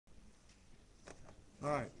All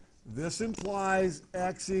right. This implies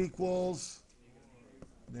x equals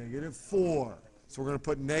 -4. So we're going to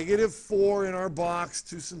put -4 in our box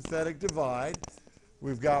to synthetic divide.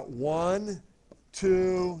 We've got 1,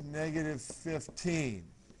 2, -15.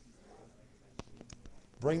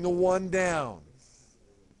 Bring the 1 down.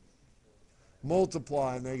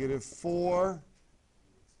 Multiply -4,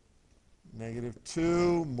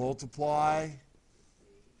 -2, multiply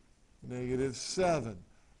 -7.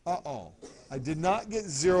 Uh-oh. I did not get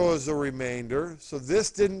 0 as a remainder, so this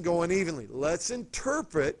didn't go in evenly. Let's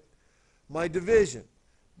interpret my division.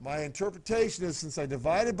 My interpretation is since I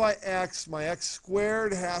divided by x, my x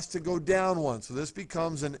squared has to go down 1. So this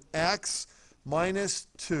becomes an x minus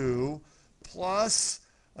 2 plus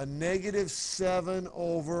a -7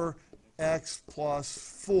 over x plus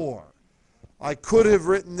 4. I could have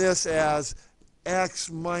written this as x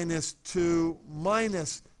minus 2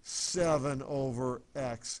 minus 7 over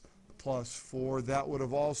x plus 4. That would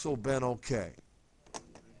have also been okay.